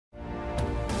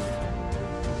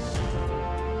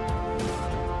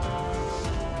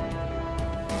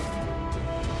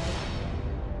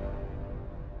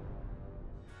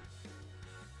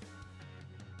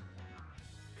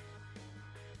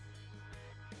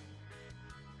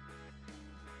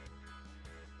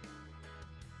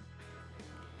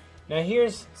Now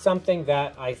here's something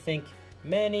that I think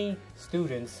many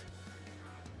students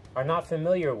are not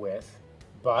familiar with,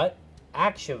 but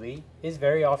actually is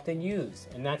very often used,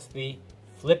 and that's the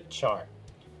flip chart.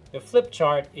 The flip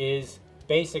chart is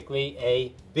basically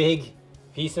a big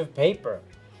piece of paper.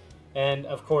 And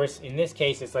of course, in this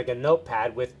case, it's like a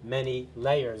notepad with many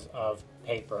layers of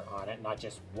paper on it, not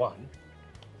just one.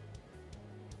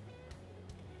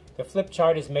 The flip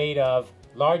chart is made of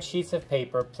large sheets of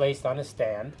paper placed on a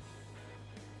stand.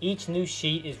 Each new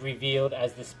sheet is revealed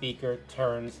as the speaker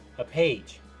turns a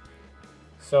page.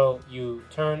 So you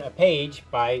turn a page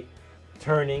by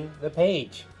turning the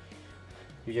page.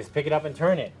 You just pick it up and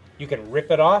turn it. You can rip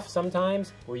it off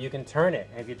sometimes, or you can turn it.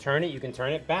 And if you turn it, you can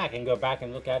turn it back and go back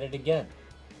and look at it again.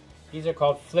 These are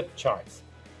called flip charts.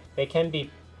 They can be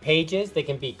pages, they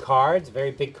can be cards, very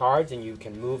big cards, and you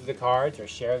can move the cards or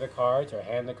share the cards or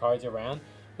hand the cards around.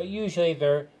 But usually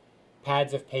they're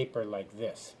pads of paper like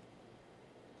this.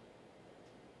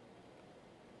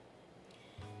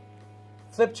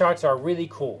 Flip charts are really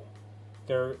cool.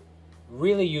 They're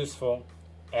really useful,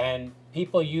 and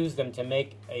people use them to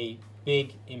make a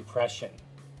big impression.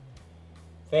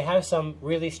 They have some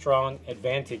really strong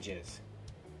advantages.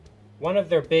 One of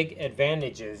their big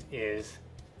advantages is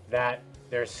that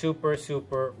they're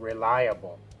super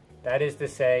reliable. That is to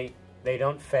say, they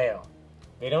don't fail.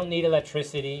 They don't need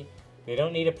electricity, they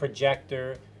don't need a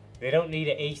projector, they don't need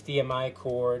an HDMI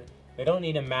cord, they don't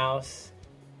need a mouse,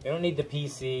 they don't need the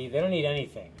PC, they don't need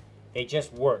anything. They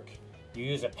just work. You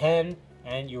use a pen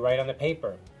and you write on the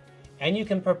paper. And you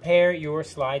can prepare your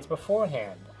slides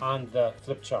beforehand on the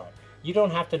flip chart. You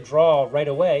don't have to draw right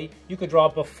away. You could draw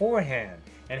beforehand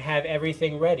and have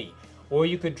everything ready. Or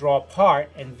you could draw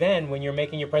part, and then when you're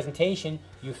making your presentation,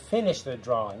 you finish the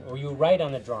drawing, or you write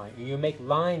on the drawing, or you make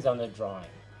lines on the drawing.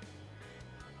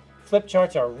 Flip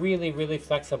charts are really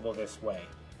flexible this way,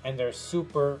 and they're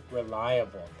super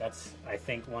reliable. That's, I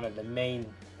think, one of the main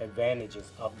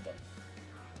advantages of them.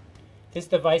 This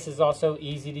device is also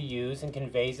easy to use and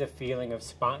conveys a feeling of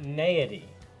spontaneity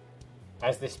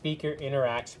as the speaker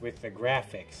interacts with the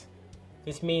graphics.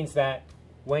 This means that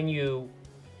when you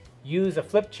use a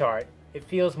flip chart, it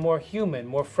feels more human,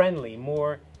 more friendly,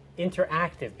 more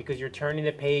interactive because you're turning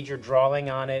the page, you're drawing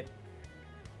on it,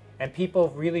 and people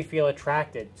really feel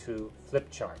attracted to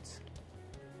flip charts.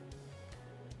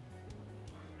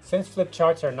 Since flip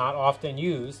charts are not often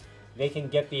used, they can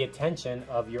get the attention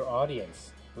of your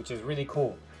audience, which is really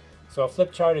cool. So a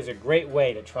flip chart is a great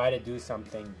way to try to do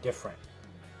something different.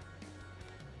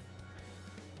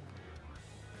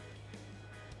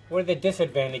 What are the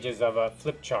disadvantages of a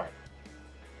flip chart?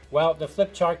 Well, the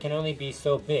flip chart can only be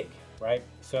so big, right?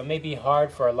 So it may be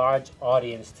hard for a large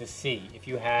audience to see. If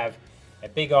you have a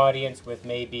big audience with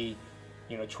maybe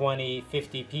 20,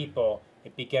 50 people,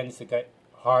 it begins to get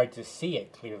hard to see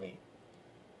it clearly.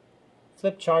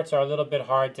 Flip charts are a little bit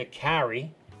hard to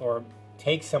carry or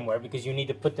take somewhere because you need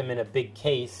to put them in a big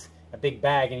case, a big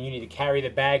bag, and you need to carry the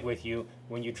bag with you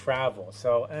when you travel.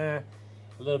 So a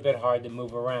little bit hard to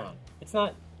move around. It's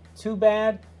not too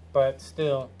bad, but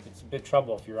still it's a bit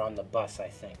trouble if you're on the bus, I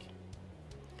think.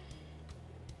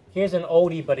 Here's an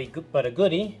oldie but a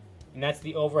goodie, and that's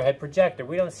the overhead projector.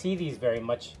 We don't see these very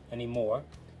much anymore,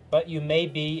 but you may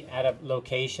be at a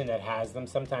location that has them.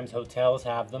 Sometimes hotels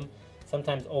have them.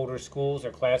 Sometimes older schools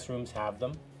or classrooms have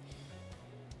them.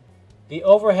 The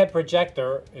overhead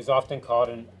projector is often called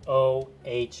an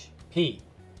OHP.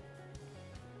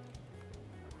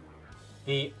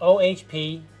 The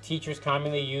OHP, teachers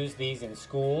commonly use these in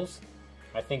schools.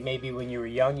 I think maybe when you were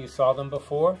young you saw them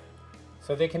before.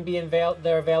 So they can be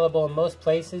they're available in most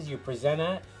places you present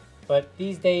at, but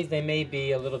these days they may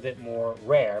be a little bit more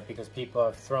rare because people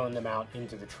have thrown them out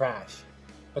into the trash.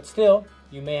 But still,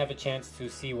 you may have a chance to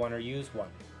see one or use one.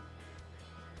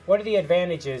 What are the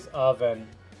advantages of an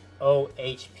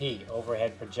OHP,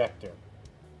 overhead projector?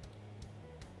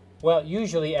 Well,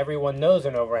 usually everyone knows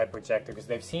an overhead projector because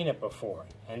they've seen it before,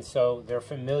 and so they're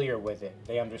familiar with it,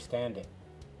 they understand it.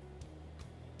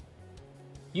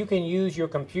 You can use your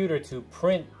computer to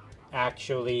print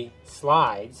actually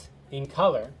slides in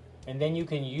color, and then you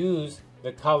can use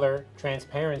the color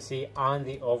transparency on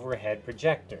the overhead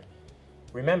projector.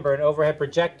 Remember, an overhead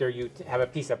projector, you have a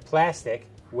piece of plastic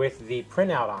with the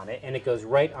printout on it, and it goes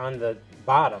right on the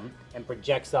bottom and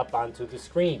projects up onto the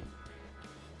screen.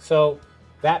 So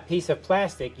that piece of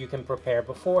plastic you can prepare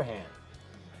beforehand.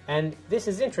 And this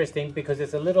is interesting because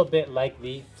it's a little bit like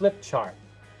the flip chart.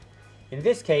 In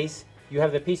this case, you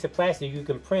have the piece of plastic you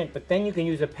can print, but then you can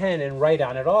use a pen and write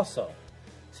on it also.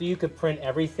 So you could print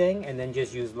everything and then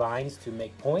just use lines to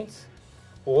make points,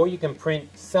 or you can print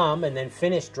some and then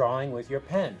finish drawing with your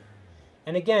pen.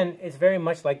 And again, it's very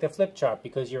much like the flip chart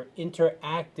because you're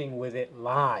interacting with it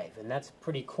live, and that's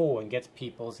pretty cool and gets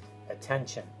people's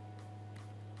attention.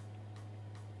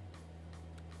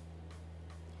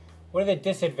 What are the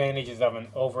disadvantages of an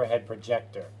overhead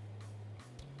projector?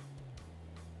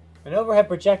 An overhead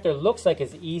projector looks like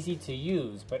it's easy to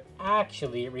use, but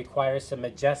actually it requires some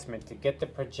adjustment to get the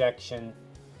projection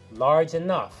large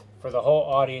enough for the whole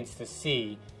audience to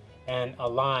see and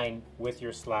align with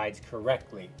your slides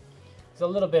correctly. It's a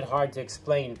little bit hard to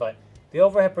explain, but the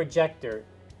overhead projector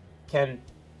can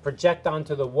project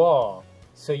onto the wall,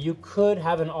 so you could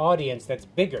have an audience that's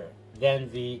bigger than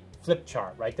the flip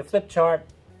chart, right? The flip chart,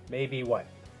 maybe what,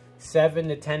 7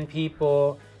 to 10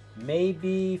 people,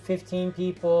 maybe 15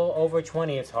 people. Over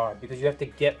 20 it's hard because you have to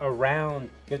get around,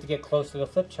 you have to get close to the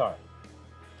flip chart.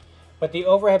 But the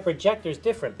overhead projector is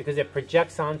different because it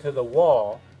projects onto the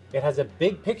wall. It has a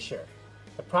big picture.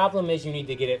 The problem is you need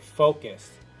to get it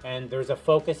focused, and there's a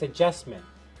focus adjustment.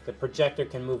 The projector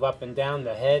can move up and down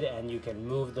the head, and you can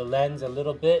move the lens a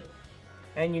little bit,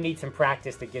 and you need some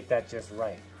practice to get that just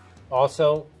right.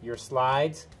 Also, your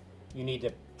slides, you need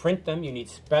to print them. You need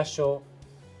special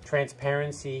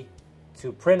transparency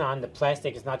to print on. The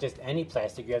plastic is not just any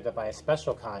plastic. You have to buy a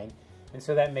special kind, and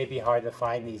so that may be hard to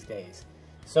find these days.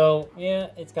 So yeah,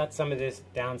 it's got some of this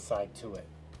downside to it.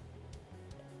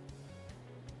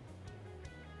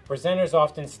 Presenters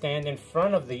often stand in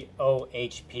front of the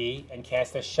OHP and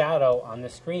cast a shadow on the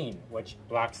screen, which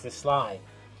blocks the slide.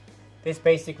 This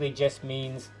basically just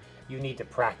means you need to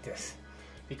practice.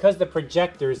 Because the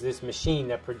projector is this machine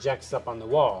that projects up on the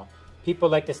wall, people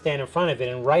like to stand in front of it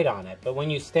and write on it. But when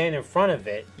you stand in front of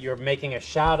it, you're making a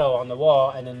shadow on the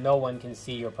wall, and then no one can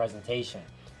see your presentation.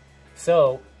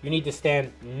 So you need to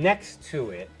stand next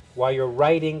to it while you're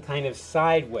writing kind of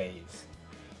sideways.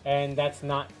 And that's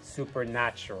not super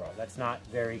natural. That's not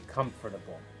very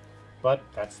comfortable. But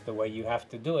that's the way you have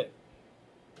to do it.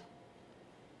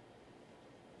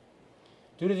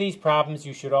 Due to these problems,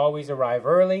 you should always arrive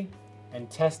early and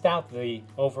test out the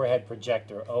overhead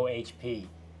projector, OHP,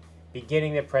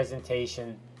 beginning the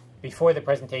presentation, before the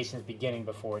presentation is beginning,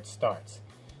 before it starts.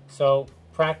 So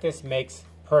practice makes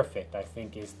perfect, I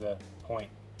think, is the point.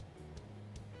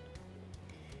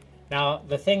 Now,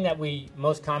 the thing that we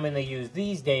most commonly use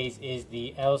these days is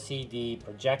the LCD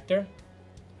projector.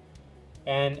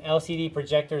 And LCD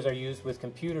projectors are used with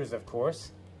computers, of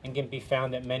course, and can be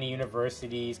found at many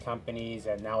universities, companies,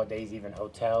 and nowadays even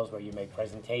hotels where you make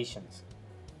presentations.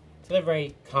 So they're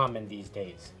very common these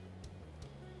days.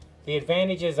 The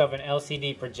advantages of an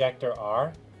LCD projector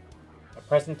are: a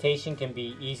presentation can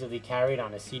be easily carried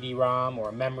on a CD-ROM or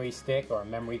a memory stick or a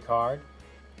memory card.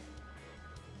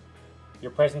 Your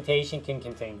presentation can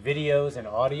contain videos and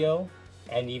audio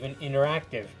and even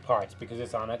interactive parts because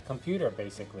it's on a computer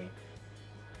basically.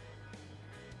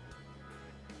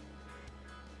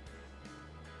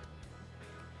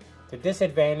 The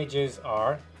disadvantages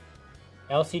are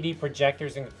LCD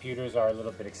projectors and computers are a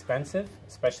little bit expensive,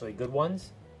 especially good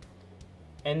ones,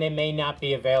 and they may not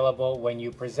be available when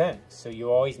you present, so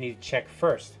you always need to check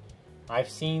first. I've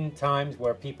seen times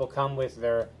where people come with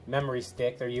their memory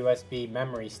stick, their USB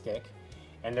memory stick,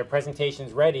 and their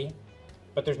presentation's ready,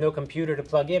 but there's no computer to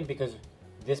plug in because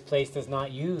this place does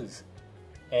not use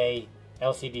a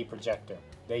LCD projector.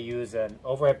 They use an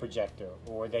overhead projector,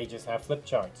 or they just have flip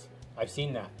charts. I've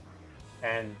seen that.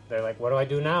 And they're like, what do I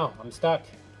do now? I'm stuck.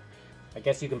 I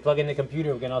guess you can plug in the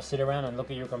computer. We can all sit around and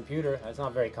look at your computer. That's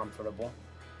not very comfortable.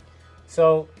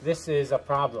 So this is a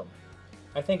problem.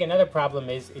 I think another problem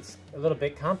is it's a little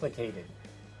bit complicated.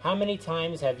 How many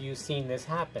times have you seen this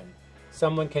happen?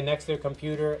 Someone connects their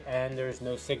computer and there's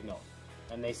no signal.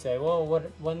 And they say, well,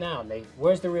 what now?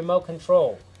 Where's the remote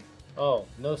control? Oh,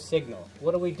 no signal.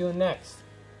 What do we do next?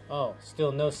 Oh,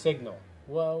 still no signal.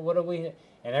 Well, what do we...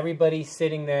 And everybody's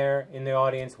sitting there in the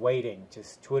audience waiting,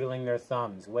 just twiddling their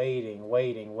thumbs, waiting.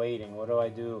 What do I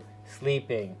do?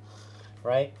 Sleeping,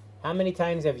 right? How many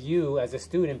times have you, as a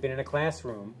student, been in a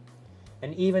classroom,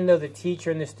 and even though the teacher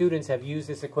and the students have used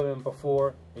this equipment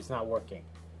before, it's not working?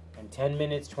 And 10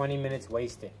 minutes, 20 minutes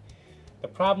wasted. The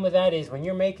problem with that is when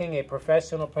you're making a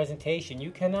professional presentation,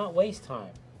 you cannot waste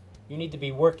time. You need to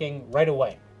be working right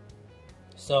away.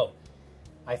 So,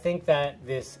 I think that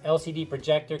this LCD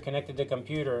projector connected to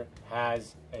computer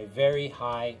has a very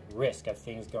high risk of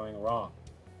things going wrong.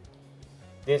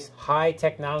 This high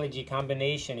technology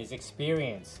combination is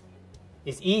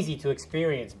easy to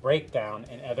experience breakdown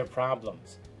and other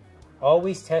problems.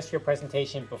 Always test your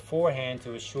presentation beforehand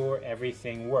to assure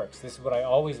everything works. This is what I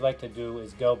always like to do,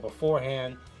 is go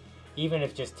beforehand, even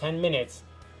if just 10 minutes,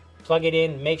 plug it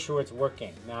in, make sure it's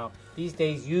working. Now, these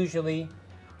days usually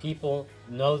people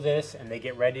know this and they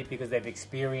get ready because they've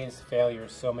experienced failure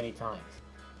so many times.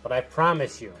 But I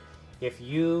promise you, if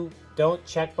you don't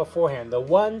check beforehand, the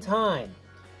one time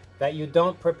that you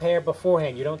don't prepare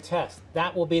beforehand, you don't test,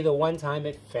 that will be the one time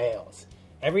it fails.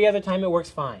 Every other time it works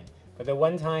fine, but the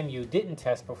one time you didn't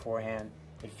test beforehand,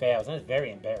 it fails, and it's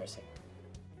very embarrassing.